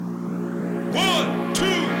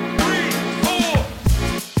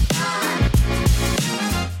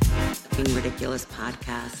Fabulous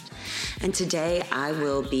podcast. And today I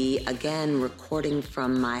will be again recording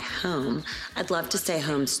from my home. I'd love to say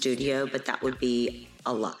home studio, but that would be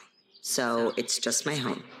a lie. So it's just my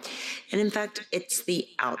home. And in fact, it's the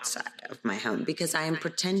outside of my home because I am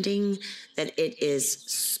pretending that it is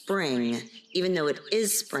spring. Even though it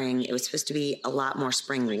is spring, it was supposed to be a lot more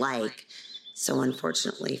spring-like. So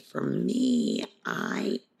unfortunately for me,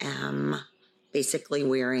 I am basically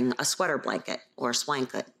wearing a sweater blanket or a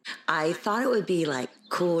swanket. I thought it would be like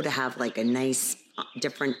cool to have like a nice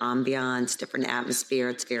different ambiance, different atmosphere.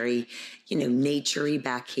 It's very, nature-y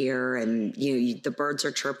back here. And, the birds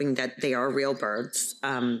are chirping that they are real birds.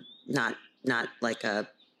 Not like a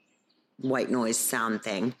white noise sound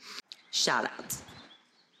thing. Shout outs.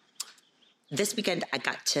 This weekend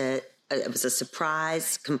it was a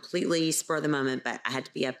surprise, completely spur of the moment, but I had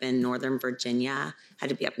to be up in Northern Virginia.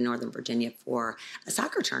 For a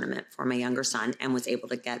soccer tournament for my younger son and was able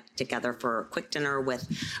to get together for a quick dinner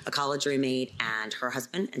with a college roommate and her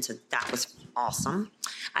husband. And so that was awesome.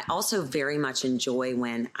 I also very much enjoy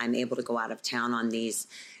when I'm able to go out of town on these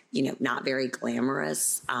not very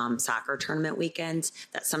glamorous soccer tournament weekends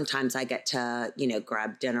that sometimes I get to,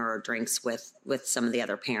 grab dinner or drinks with some of the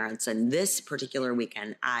other parents. And this particular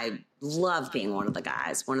weekend, I love being one of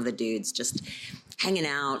the dudes, just hanging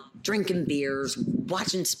out, drinking beers,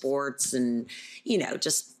 watching sports and,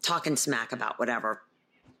 just talking smack about whatever.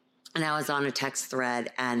 And I was on a text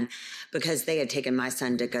thread, and because they had taken my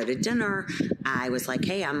son to go to dinner, I was like,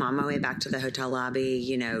 hey, I'm on my way back to the hotel lobby,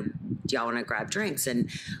 do y'all want to grab drinks? And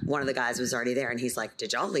one of the guys was already there, and he's like,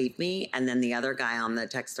 did y'all leave me? And then the other guy on the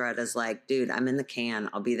text thread is like, dude, I'm in the can.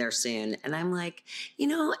 I'll be there soon. And I'm like,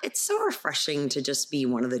 it's so refreshing to just be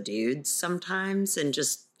one of the dudes sometimes and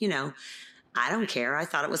just, I don't care. I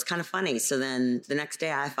thought it was kind of funny. So then the next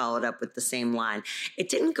day I followed up with the same line. It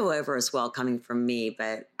didn't go over as well coming from me,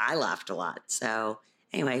 but I laughed a lot. So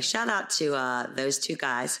anyway, shout out to those two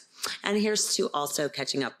guys. And here's to also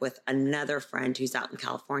catching up with another friend who's out in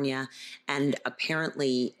California. And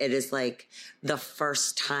apparently it is like the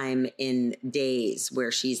first time in days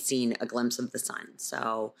where she's seen a glimpse of the sun.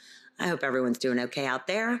 So I hope everyone's doing okay out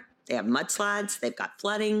there. They have mudslides. They've got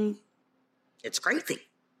flooding. It's crazy.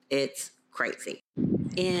 It's crazy.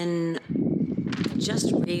 In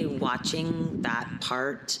just re-watching that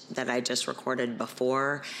part that I just recorded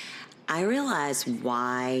before, I realized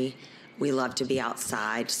why we love to be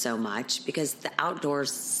outside so much, because the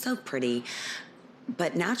outdoors is so pretty,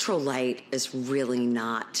 but natural light is really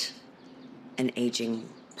not an aging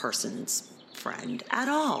person's friend at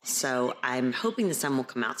all. So I'm hoping the sun will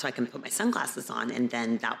come out so I can put my sunglasses on, and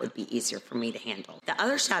then that would be easier for me to handle. The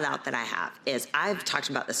other shout out that I have is I've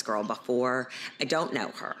talked about this girl before. I don't know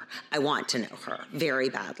her. I want to know her very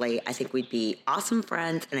badly. I think we'd be awesome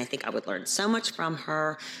friends, and I think I would learn so much from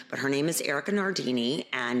her. But her name is Erica Nardini,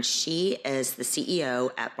 and she is the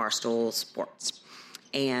CEO at Barstool Sports.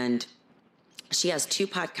 And she has 2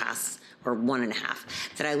 podcasts, or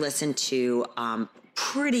 1.5, that I listen to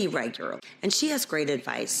pretty regularly. And she has great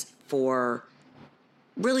advice for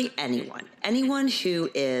really anyone who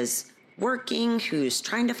is working, who's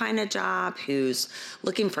trying to find a job, who's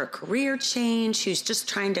looking for a career change, who's just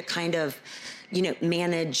trying to kind of,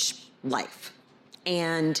 manage life.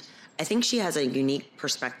 And I think she has a unique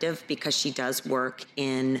perspective because she does work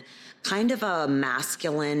in kind of a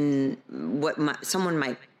masculine, someone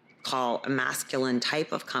might call a masculine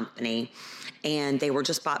type of company. And they were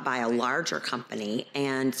just bought by a larger company.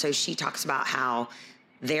 And so she talks about how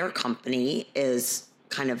their company is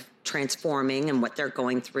kind of transforming and what they're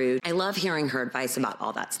going through. I love hearing her advice about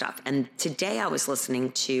all that stuff. And today I was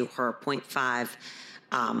listening to her 0.5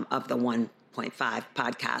 of the 1.5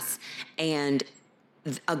 podcasts. And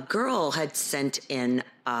a girl had sent in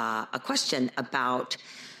a question about,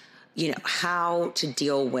 how to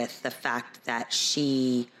deal with the fact that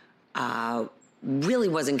she really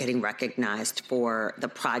wasn't getting recognized for the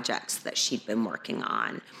projects that she'd been working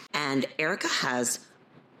on. And Erica has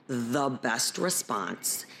the best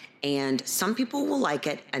response. And some people will like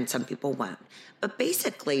it and some people won't. But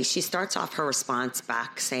basically, she starts off her response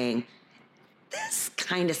back saying, this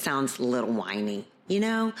kind of sounds a little whiny,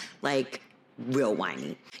 like real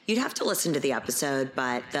whiny. You'd have to listen to the episode,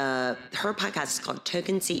 but her podcast is called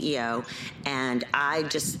Token CEO, and I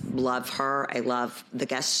just love her. I love the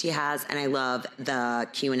guests she has, and I love the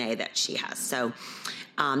Q&A that she has. So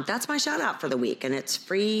that's my shout out for the week, and it's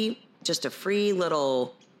free, just a free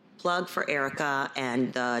little plug for Erica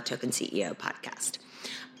and the Token CEO podcast.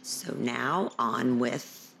 So now on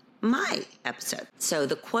with my episode. So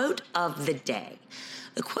the quote of the day.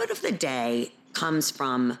 The quote of the day comes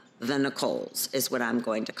from the Nicoles, is what I'm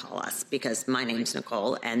going to call us, because my name's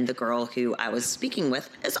Nicole, and the girl who I was speaking with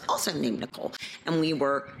is also named Nicole. And we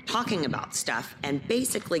were talking about stuff and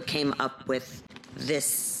basically came up with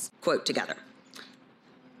this quote together.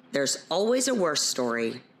 There's always a worse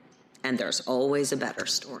story, and there's always a better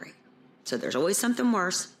story. So there's always something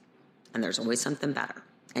worse, and there's always something better.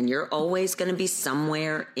 And you're always going to be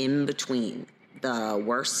somewhere in between the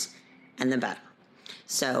worse and the better.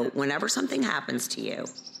 So whenever something happens to you,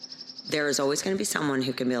 there is always going to be someone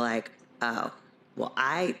who can be like, oh, well,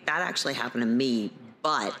 that actually happened to me,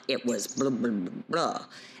 but it was blah, blah, blah, blah.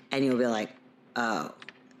 And you'll be like, oh,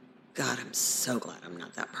 God, I'm so glad I'm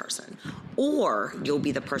not that person. Or you'll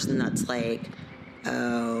be the person that's like,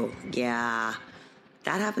 oh, yeah,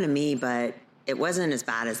 that happened to me, but it wasn't as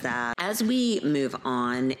bad as that. As we move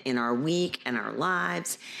on in our week and our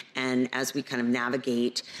lives, and as we kind of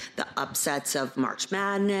navigate the upsets of March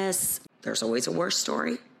Madness, there's always a worse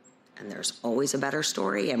story, and there's always a better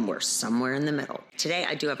story, and we're somewhere in the middle. Today,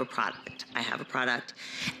 I do have a product. I have a product.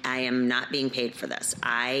 I am not being paid for this.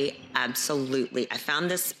 I found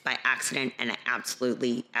this by accident, and I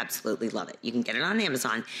absolutely love it. You can get it on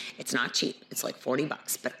Amazon. It's not cheap. It's like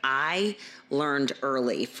 $40, but I learned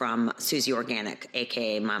early from Susie Organic,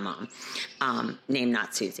 aka my mom. Name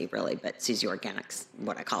not Susie, really, but Susie Organic's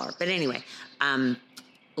what I call her. But anyway,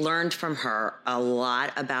 learned from her a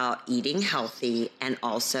lot about eating healthy and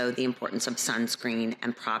also the importance of sunscreen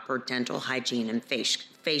and proper dental hygiene and face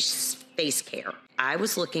care. I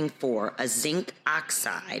was looking for a zinc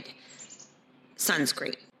oxide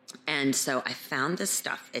sunscreen. And so I found this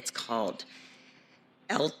stuff. It's called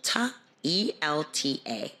Elta,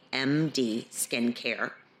 ELTA, MD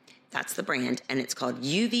Skincare. That's the brand. And it's called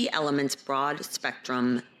UV Elements Broad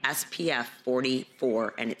Spectrum SPF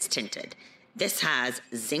 44, and it's tinted. This has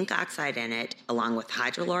zinc oxide in it, along with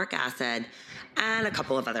hyaluronic acid and a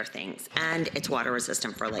couple of other things. And it's water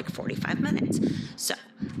resistant for like 45 minutes. So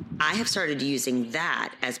I have started using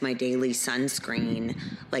that as my daily sunscreen.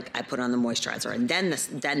 Like I put on the moisturizer and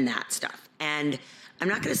then that stuff. And I'm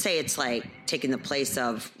not going to say it's like taking the place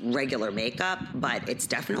of regular makeup, but it's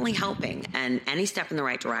definitely helping. And any step in the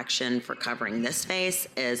right direction for covering this face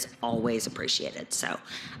is always appreciated. So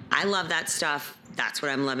I love that stuff. That's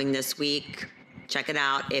what I'm loving this week. Check it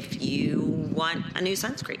out if you want a new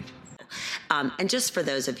sunscreen. And just for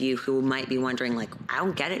those of you who might be wondering, like, I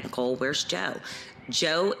don't get it, Nicole, where's Joe?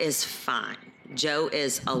 Joe is fine. Joe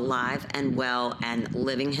is alive and well and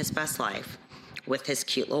living his best life with his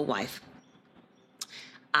cute little wife.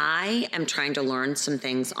 I am trying to learn some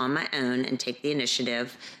things on my own and take the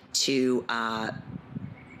initiative to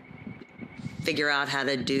figure out how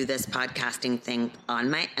to do this podcasting thing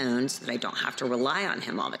on my own so that I don't have to rely on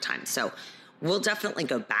him all the time. So we'll definitely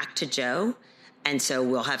go back to Joe, and so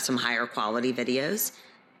we'll have some higher quality videos.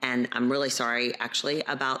 And I'm really sorry, actually,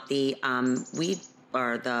 about the weed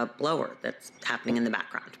or the blower that's happening in the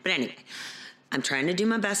background. But anyway, I'm trying to do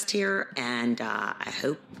my best here, and I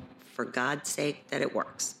hope, for God's sake, that it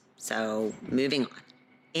works. So moving on.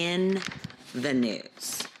 In the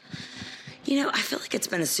news. You know, I feel like it's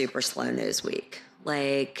been a super slow news week.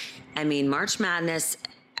 Like, I mean, March Madness,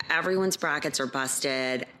 everyone's brackets are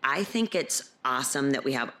busted. I think it's awesome that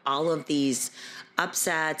we have all of these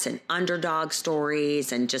upsets and underdog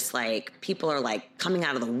stories, and just like people are like coming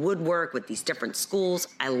out of the woodwork with these different schools.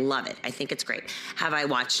 I love it. I think it's great. Have I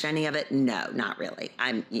watched any of it? No, not really.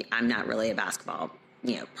 I'm not really a basketball,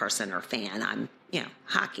 person or fan. I'm,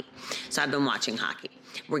 hockey. So I've been watching hockey.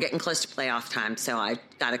 We're getting close to playoff time, so I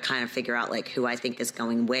got to kind of figure out like who I think is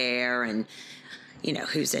going where and,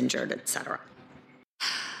 who's injured, etc.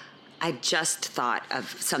 I just thought of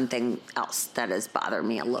something else that has bothered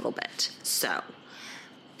me a little bit. So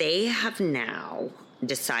they have now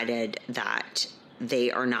decided that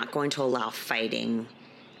they are not going to allow fighting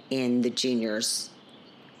in the juniors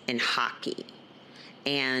in hockey.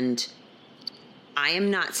 And I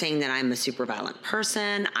am not saying that I'm a super violent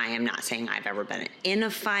person. I am not saying I've ever been in a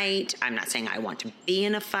fight. I'm not saying I want to be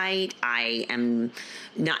in a fight. I am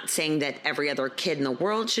not saying that every other kid in the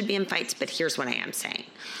world should be in fights, but here's what I am saying.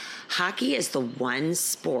 Hockey is the one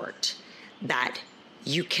sport that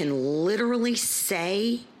you can literally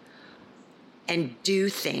say and do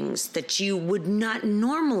things that you would not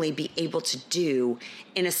normally be able to do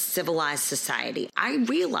in a civilized society. I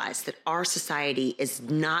realize that our society is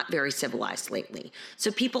not very civilized lately. So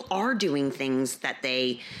people are doing things that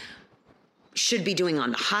they should be doing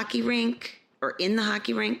on the hockey rink or in the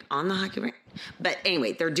hockey rink, on the hockey rink. But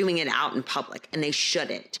anyway, they're doing it out in public, and they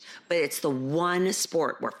shouldn't. But it's the one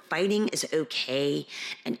sport where fighting is okay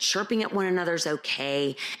and chirping at one another is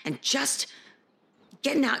okay, and just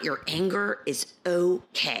Getting out your anger is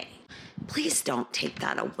okay. Please don't take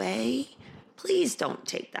that away. Please don't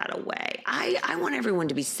take that away. I want everyone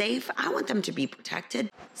to be safe. I want them to be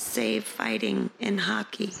protected. Save fighting in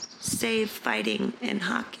hockey. Save fighting in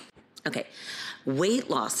hockey. Okay, weight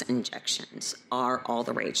loss injections are all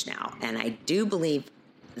the rage now, and I do believe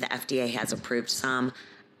the FDA has approved some.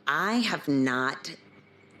 I have not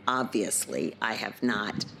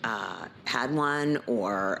had one,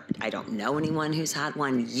 or I don't know anyone who's had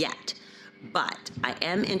one yet. But I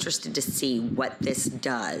am interested to see what this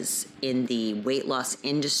does in the weight loss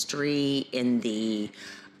industry, in the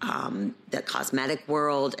cosmetic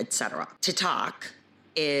world, etc. TikTok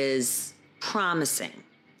is promising,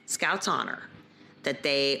 Scouts honor, that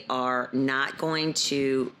they are not going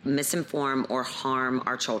to misinform or harm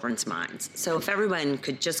our children's minds. So if everyone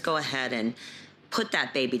could just go ahead and put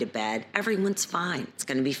that baby to bed, everyone's fine. It's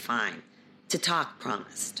going to be fine. TikTok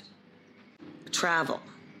promised. Travel.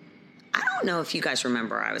 I don't know if you guys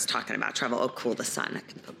remember I was talking about travel. Oh, cool, the sun. I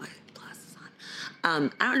can put my glasses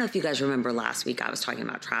on. I don't know if you guys remember last week I was talking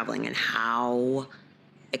about traveling and how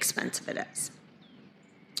expensive it is.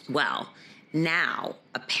 Well, now,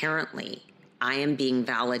 apparently, I am being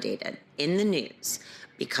validated in the news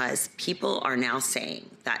because people are now saying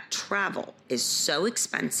that travel is so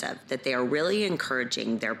expensive that they are really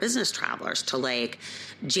encouraging their business travelers to like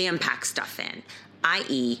jam-pack stuff in,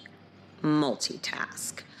 i.e.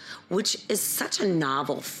 multitask, which is such a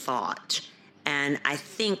novel thought. And I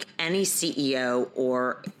think any CEO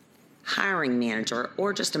or hiring manager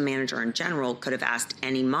or just a manager in general could have asked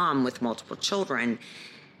any mom with multiple children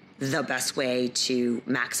the best way to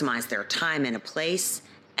maximize their time in a place,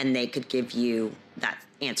 and they could give you that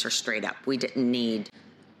answer straight up. We didn't need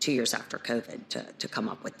 2 years after COVID to come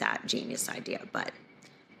up with that genius idea, but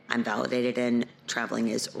I'm validated in traveling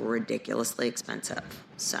is ridiculously expensive.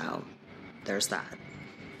 So there's that.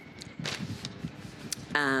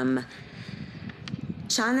 China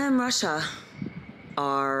and Russia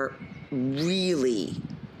are really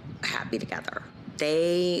happy together.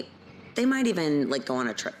 They might even like go on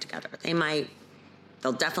a trip together.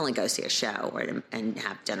 They'll definitely go see a show and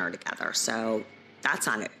have dinner together. So that's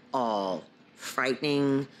not at all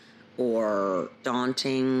frightening or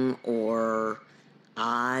daunting or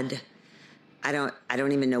odd. I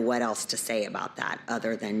don't even know what else to say about that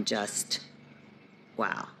other than just,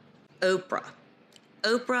 wow.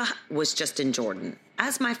 Oprah was just in Jordan,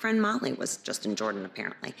 as my friend Molly was just in Jordan,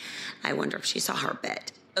 apparently. I wonder if she saw her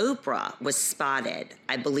bit. Oprah was spotted,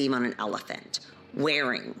 I believe, on an elephant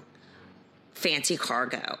wearing fancy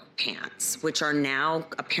cargo pants, which are now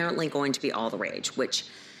apparently going to be all the rage, which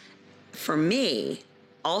for me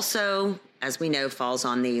also, as we know, falls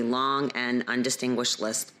on the long and undistinguished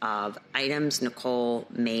list of items Nicole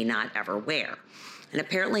may not ever wear. And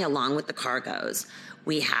apparently, along with the cargos,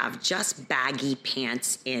 we have just baggy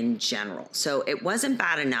pants in general. So it wasn't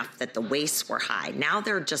bad enough that the waists were high. Now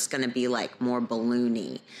they're just going to be like more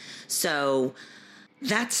balloony. So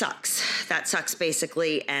that sucks. That sucks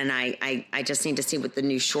basically. And I just need to see what the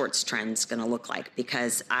new shorts trend's going to look like,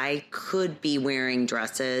 because I could be wearing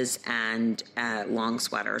dresses and long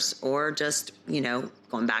sweaters, or just,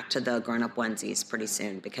 going back to the grown-up onesies pretty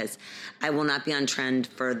soon, because I will not be on trend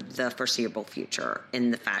for the foreseeable future in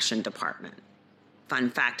the fashion department. Fun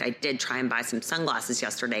fact, I did try and buy some sunglasses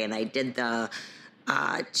yesterday, and I did the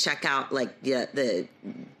checkout, like the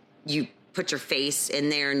you put your face in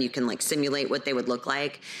there and you can like simulate what they would look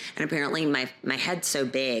like. And apparently my head's so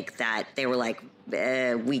big that they were like,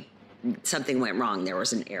 something went wrong. There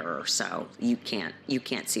was an error. So you can't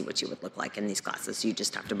see what you would look like in these glasses. You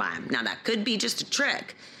just have to buy them. Now that could be just a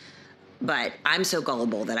trick, but I'm so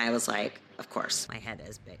gullible that I was like, of course, my head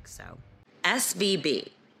is big. So SVB,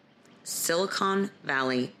 Silicon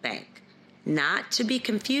Valley Bank, not to be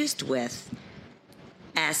confused with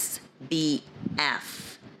SBF,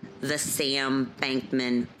 the Sam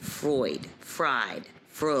Bankman-Fried,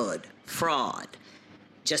 fraud,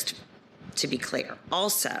 just to be clear.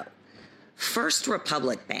 Also, First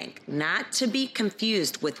Republic Bank, not to be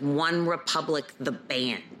confused with One Republic, the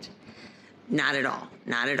band. Not at all,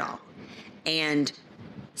 not at all. And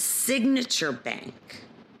Signature Bank,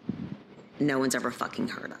 no one's ever fucking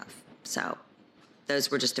heard of. So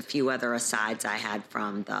those were just a few other asides I had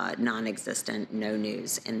from the non-existent, no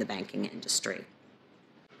news in the banking industry.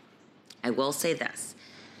 I will say this.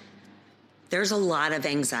 There's a lot of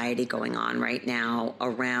anxiety going on right now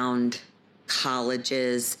around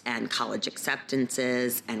colleges and college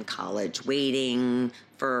acceptances and college waiting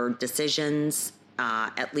for decisions,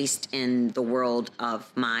 at least in the world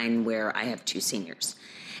of mine where I have two seniors.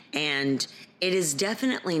 And it is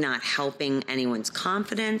definitely not helping anyone's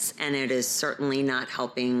confidence, and it is certainly not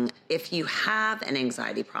helping. If you have an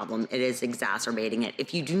anxiety problem, it is exacerbating it.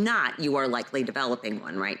 If you do not, you are likely developing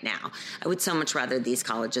one right now. I would so much rather these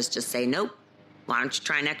colleges just say, nope, why don't you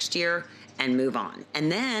try next year and move on?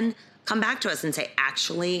 And then come back to us and say,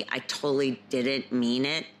 actually, I totally didn't mean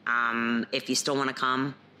it. If you still want to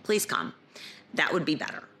come, please come. That would be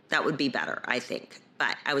better. That would be better, I think.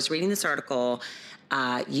 But I was reading this article,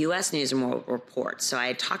 U.S. News and World Report. So I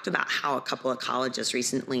had talked about how a couple of colleges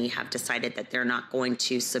recently have decided that they're not going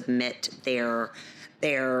to submit their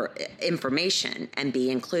information and be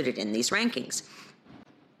included in these rankings.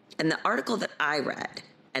 And the article that I read,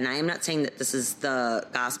 and I am not saying that this is the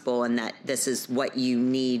gospel and that this is what you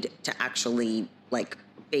need to actually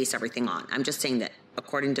base everything on. I'm just saying that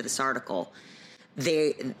according to this article,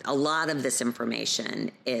 a lot of this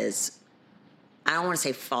information is, I don't want to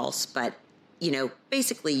say false, but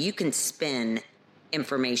basically you can spin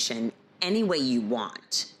information any way you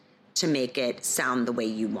want to make it sound the way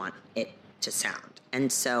you want it to sound.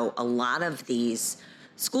 And so a lot of these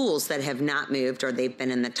schools that have not moved, or they've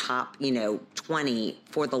been in the top, 20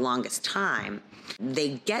 for the longest time, they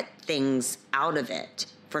get things out of it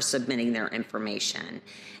for submitting their information.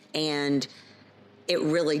 And it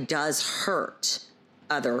really does hurt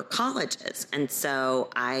other colleges. And so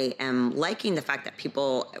I am liking the fact that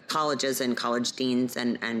colleges and college deans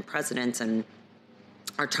and presidents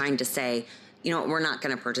are trying to say, we're not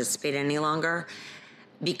going to participate any longer,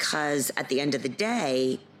 because at the end of the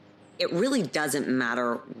day, it really doesn't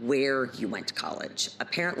matter where you went to college.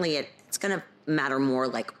 Apparently, it's going to matter more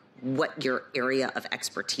like what your area of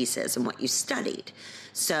expertise is and what you studied.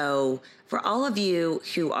 So for all of you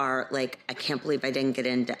who are like, I can't believe I didn't get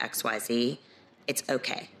into XYZ, it's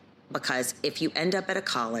okay. Because if you end up at a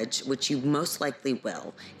college, which you most likely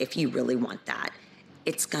will, if you really want that,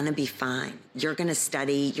 it's going to be fine. You're going to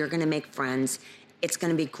study. You're going to make friends. It's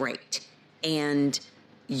going to be great. And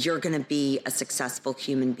you're going to be a successful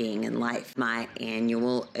human being in life. My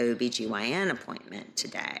annual OBGYN appointment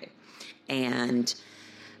today. And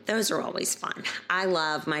those are always fun. I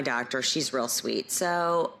love my doctor. She's real sweet.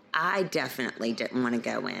 So I definitely didn't want to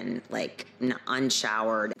go in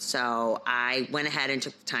unshowered. So I went ahead and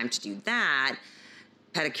took the time to do that.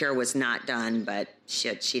 Pedicure was not done, but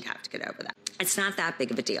she'd have to get over that. It's not that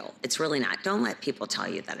big of a deal. It's really not. Don't let people tell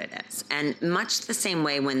you that it is. And much the same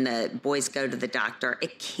way when the boys go to the doctor,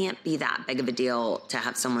 it can't be that big of a deal to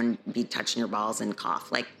have someone be touching your balls and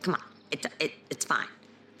cough. Come on, it's fine.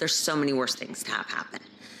 There's so many worse things to have happen.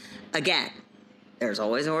 Again, there's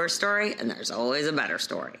always a worse story and there's always a better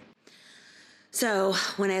story. So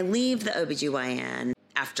when I leave the OBGYN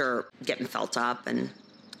after getting felt up and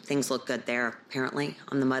things look good there, apparently,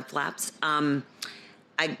 on the mud flaps,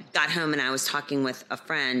 I got home and I was talking with a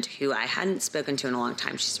friend who I hadn't spoken to in a long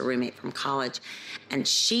time. She's a roommate from college, and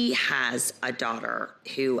she has a daughter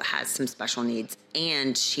who has some special needs,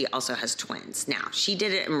 and she also has twins. Now, she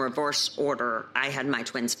did it in reverse order. I had my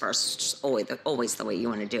twins first, always the way you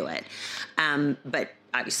want to do it. But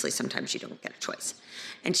obviously, sometimes you don't get a choice.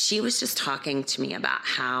 And she was just talking to me about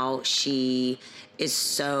how she is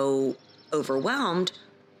so overwhelmed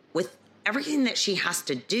with everything that she has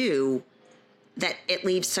to do that it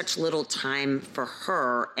leaves such little time for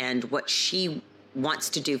her and what she wants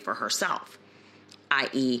to do for herself,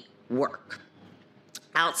 i.e. work.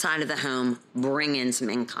 Outside of the home, bring in some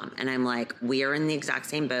income. And I'm like, we are in the exact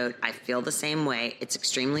same boat. I feel the same way. It's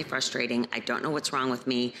extremely frustrating. I don't know what's wrong with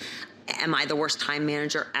me. Am I the worst time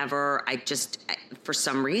manager ever? For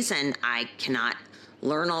some reason, I cannot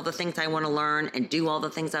learn all the things I want to learn and do all the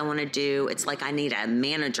things I want to do. It's like I need a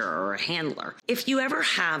manager or a handler. If you ever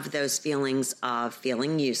have those feelings of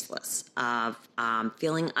feeling useless, of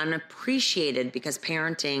feeling unappreciated, because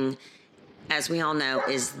parenting, as we all know,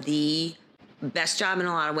 is the best job in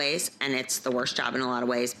a lot of ways, and it's the worst job in a lot of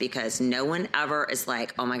ways, because no one ever is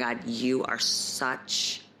like, oh my God, you are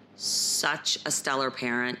such a stellar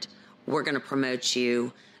parent. We're going to promote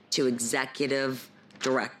you to executive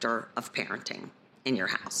director of parenting in your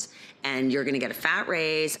house, and you're going to get a fat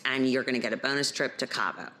raise, and you're going to get a bonus trip to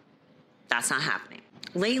Cabo. That's not happening.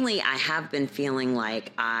 Lately, I have been feeling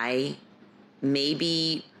like I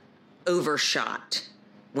maybe overshot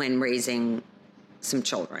when raising some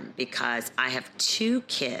children, because I have two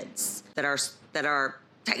kids that are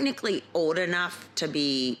technically old enough to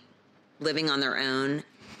be living on their own,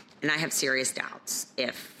 and I have serious doubts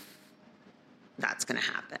if that's going to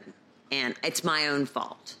happen. And it's my own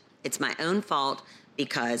fault. It's my own fault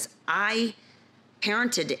because I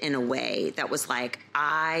parented in a way that was like,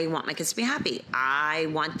 I want my kids to be happy. I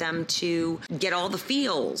want them to get all the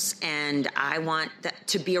feels, and I want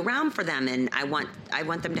to be around for them. And I want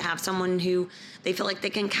them to have someone who they feel like they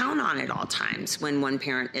can count on at all times when one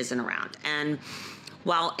parent isn't around. And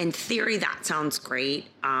while in theory that sounds great,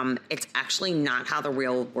 it's actually not how the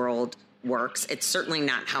real world works. It's certainly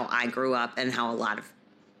not how I grew up and how a lot of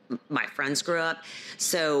my friends grew up.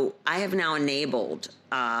 So I have now enabled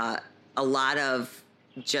a lot of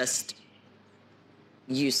just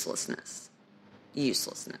uselessness.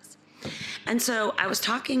 And so I was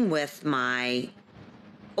talking with my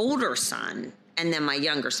older son and then my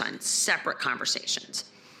younger son, separate conversations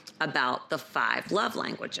about the 5 love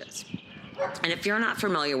languages. And if you're not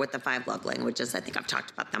familiar with the 5 love languages, I think I've talked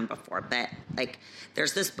about them before, but like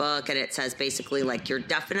there's this book and it says basically like you're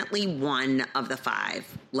definitely one of the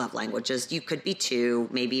 5 love languages. You could be 2,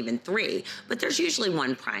 maybe even 3, but there's usually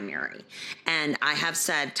one primary. And I have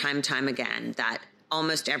said time and time again that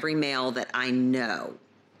almost every male that I know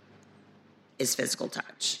is physical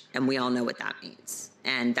touch. And we all know what that means.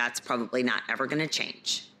 And that's probably not ever going to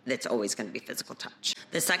change. That's always going to be physical touch.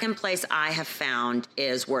 The second place I have found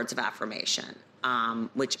is words of affirmation,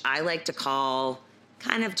 which I like to call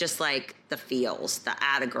kind of just like the feels, the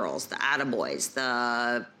atta-girls, the atta-boys,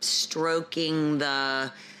 the stroking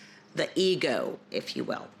the ego, if you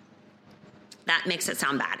will. That makes it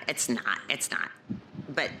sound bad. It's not.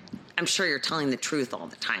 But I'm sure you're telling the truth all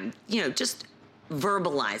the time. You know, just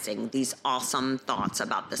verbalizing these awesome thoughts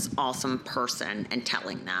about this awesome person and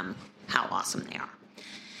telling them how awesome they are.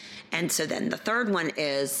 And so then the third one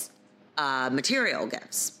is material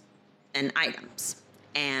gifts and items.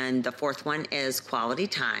 And the fourth one is quality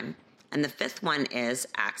time. And the fifth one is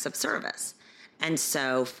acts of service. And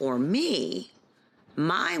so for me,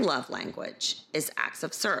 my love language is acts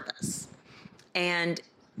of service. And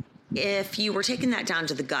if you were taking that down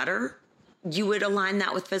to the gutter, you would align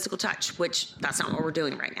that with physical touch, which that's not what we're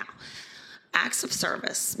doing right now. Acts of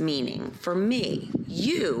service, meaning for me,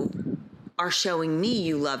 you are showing me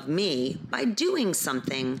you love me by doing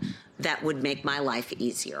something that would make my life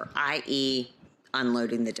easier, i.e.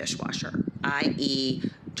 unloading the dishwasher, i.e.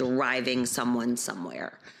 driving someone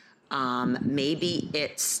somewhere. Maybe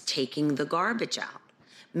it's taking the garbage out.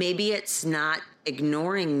 Maybe it's not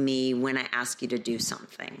ignoring me when I ask you to do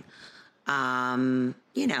something.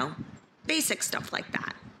 You know, basic stuff like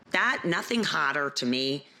that. Nothing hotter to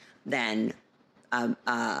me than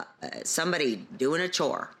somebody doing a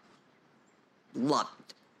chore. Love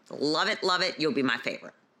it. You'll be my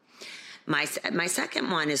favorite. My second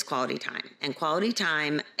one is quality time, and quality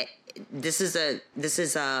time. This is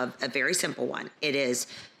a very simple one. It is,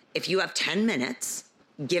 if you have 10 minutes,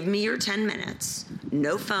 give me your 10 minutes.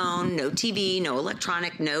 No phone, no TV, no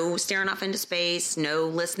electronic, no staring off into space, no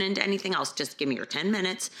listening to anything else. Just give me your 10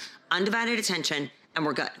 minutes, undivided attention, and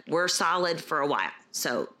we're good. We're solid for a while.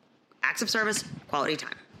 So acts of service, quality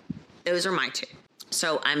time. Those are my 2.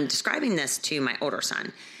 So I'm describing this to my older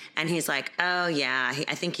son, and he's like, oh, yeah.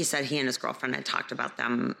 I think he said he and his girlfriend had talked about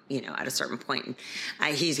them, you know, at a certain point.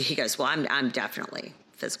 And he goes, well, I'm definitely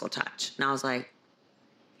physical touch. And I was like,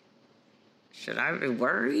 should I be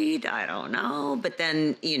worried? I don't know. But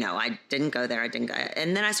then, you know, I didn't go there.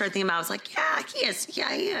 And then I started thinking about, I was like, yeah, he is.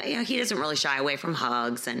 Yeah. You know, he doesn't really shy away from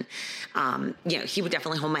hugs. And, you know, he would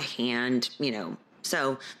definitely hold my hand, you know.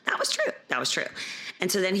 So that was true.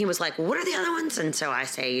 And so then he was like, well, what are the other ones? And so I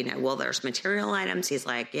say, you know, well, there's material items. He's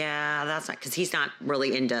like, yeah, that's not, because he's not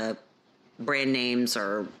really into brand names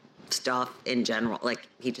or stuff in general. Like,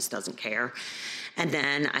 he just doesn't care. And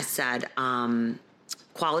then I said,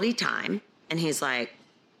 quality time. And he's like,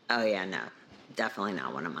 oh, yeah, no, definitely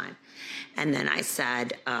not one of mine. And then I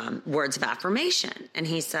said, words of affirmation. And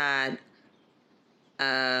he said,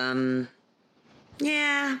 yeah,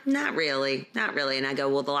 not really. And I go,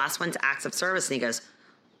 well, the last one's acts of service. And he goes,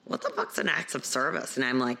 what the fuck's an acts of service? And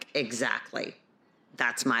I'm like, exactly.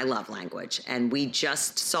 That's my love language. And we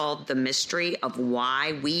just solved the mystery of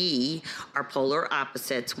why we are polar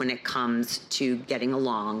opposites when it comes to getting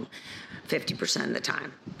along 50% of the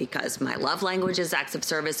time. Because my love language is acts of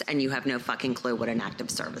service, and you have no fucking clue what an act of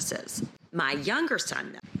service is. My younger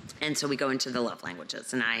son, and so we go into the love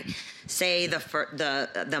languages, and I say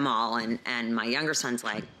them all, and my younger son's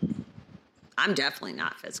like, I'm definitely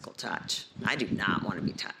not physical touch. I do not want to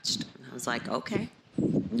be touched. And I was like, okay,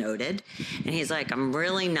 noted. And he's like, I'm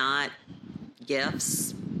really not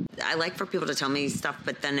gifts. I like for people to tell me stuff,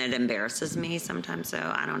 but then it embarrasses me sometimes,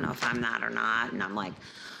 so I don't know if I'm that or not. And I'm like,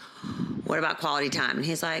 what about quality time? And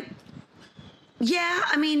he's like, yeah,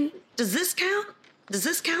 I mean, does this count? does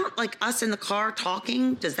this count, like us in the car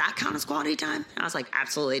talking? Does that count as quality time? And I was like,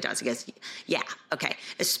 absolutely it does. He goes, yeah, okay.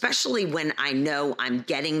 Especially when I know I'm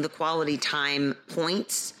getting the quality time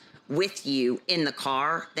points with you in the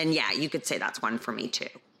car, then yeah, you could say that's one for me too.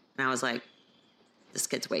 And I was like, this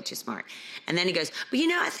kid's way too smart. And then he goes, but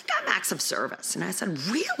I think I'm acts of service. And I said,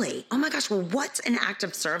 really? Oh my gosh, well, what's an act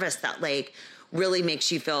of service that like really makes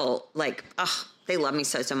you feel like, oh, they love me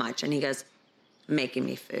so much? And he goes, making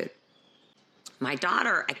me food. My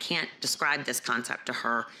daughter, I can't describe this concept to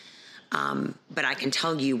her, but I can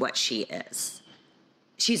tell you what she is.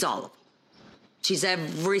 She's all of them. She's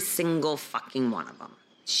every single fucking one of them.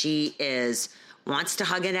 She wants to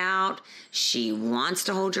hug it out. She wants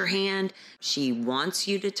to hold your hand. She wants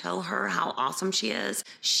you to tell her how awesome she is.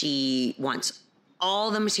 She wants all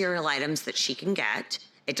the material items that she can get.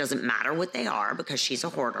 It doesn't matter what they are because she's a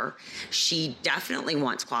hoarder. She definitely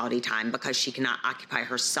wants quality time because she cannot occupy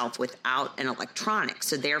herself without an electronic.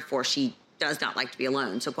 So therefore, she does not like to be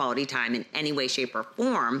alone. So quality time in any way, shape, or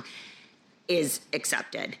form is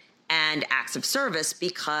accepted. And acts of service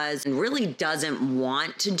because really doesn't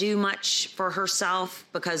want to do much for herself,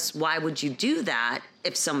 because why would you do that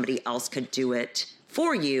if somebody else could do it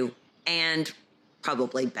for you and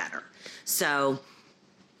probably better? So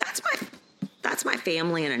that's my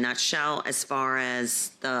family in a nutshell as far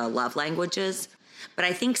as the love languages. But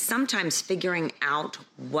I think sometimes figuring out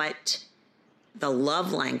what the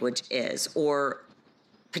love language is, or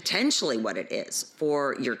potentially what it is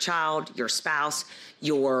for your child, your spouse,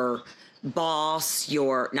 your boss,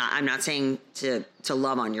 I'm not saying to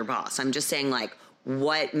love on your boss. I'm just saying like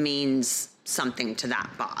what means something to that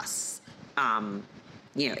boss.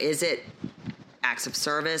 Is it acts of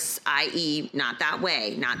service, i.e. not that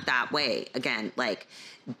way. Again, like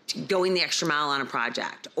going the extra mile on a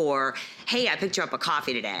project, or, hey, I picked you up a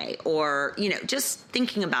coffee today, or, just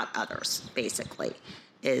thinking about others basically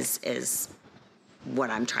is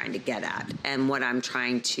what I'm trying to get at, and what I'm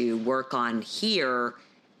trying to work on here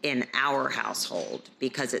in our household,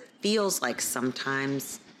 because it feels like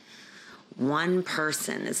sometimes one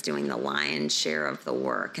person is doing the lion's share of the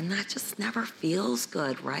work, and that just never feels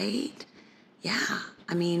good, right? Yeah,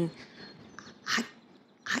 I mean, I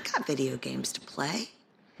got video games to play.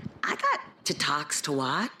 I got TikToks to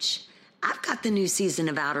watch. I've got the new season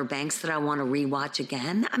of Outer Banks that I want to rewatch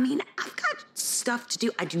again. I mean, I've got stuff to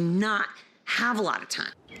do. I do not have a lot of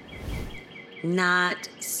time. Not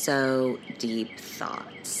so deep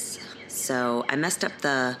thoughts. So I messed up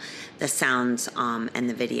the sounds and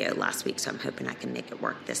the video last week, so I'm hoping I can make it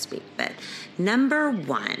work this week. But number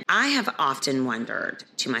one, I have often wondered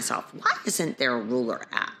to myself, why isn't there a ruler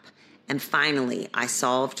app? And finally, I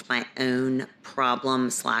solved my own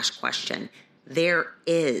problem/question. There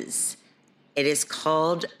is. It is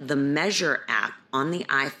called the Measure app on the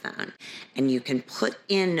iPhone, and you can put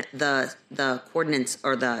in the coordinates,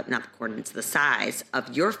 or not the coordinates, the size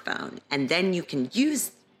of your phone, and then you can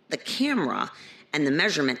use the camera and the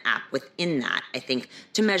measurement app within that, I think,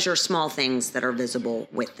 to measure small things that are visible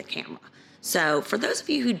with the camera. So for those of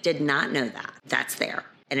you who did not know that, that's there.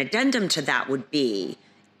 An addendum to that would be,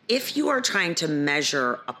 if you are trying to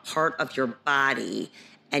measure a part of your body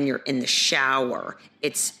and you're in the shower,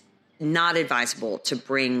 it's not advisable to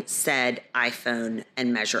bring said iPhone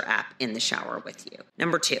and Measure app in the shower with you.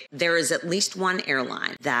 Number two, there is at least one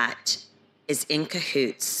airline that is in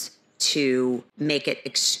cahoots to make it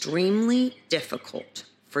extremely difficult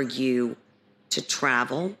for you to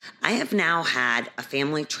travel. I have now had a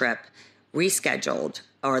family trip rescheduled,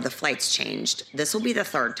 or the flights changed. This will be the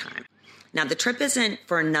third time. Now, the trip isn't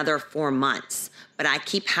for another 4 months, but I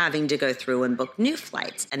keep having to go through and book new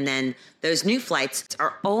flights. And then those new flights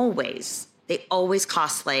they always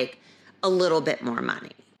cost like a little bit more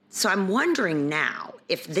money. So I'm wondering now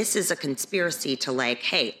if this is a conspiracy to like,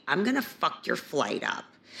 hey, I'm going to fuck your flight up,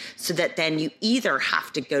 so that then you either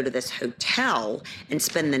have to go to this hotel and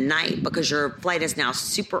spend the night because your flight is now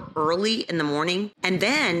super early in the morning. And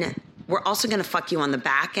then we're also going to fuck you on the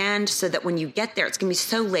back end, so that when you get there, it's going to be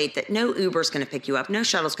so late that no Uber's going to pick you up, no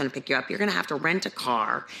shuttle's going to pick you up. You're going to have to rent a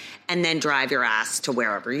car and then drive your ass to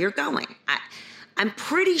wherever you're going. I'm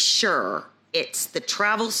pretty sure it's the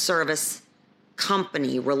travel service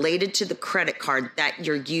company related to the credit card that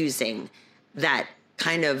you're using that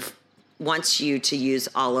kind of wants you to use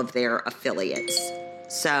all of their affiliates.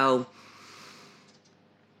 So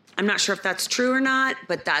I'm not sure if that's true or not,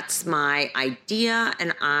 but that's my idea,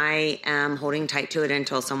 and I am holding tight to it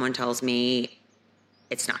until someone tells me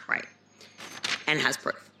it's not right and has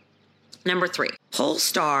proof. Number three,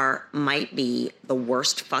 Polestar might be the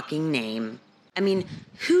worst fucking name. I mean,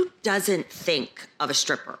 who doesn't think of a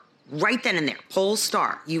stripper right then and there. Pole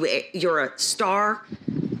star. You're a star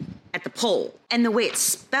at the pole. And the way it's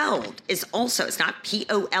spelled is also, it's not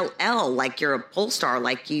P-O-L-L, like you're a pole star,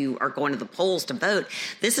 like you are going to the polls to vote.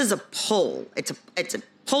 This is a pole. It's a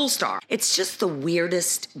pole star. It's just the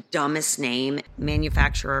weirdest, dumbest name.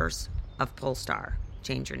 Manufacturers of Polestar,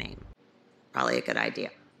 change your name. Probably a good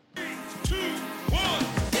idea.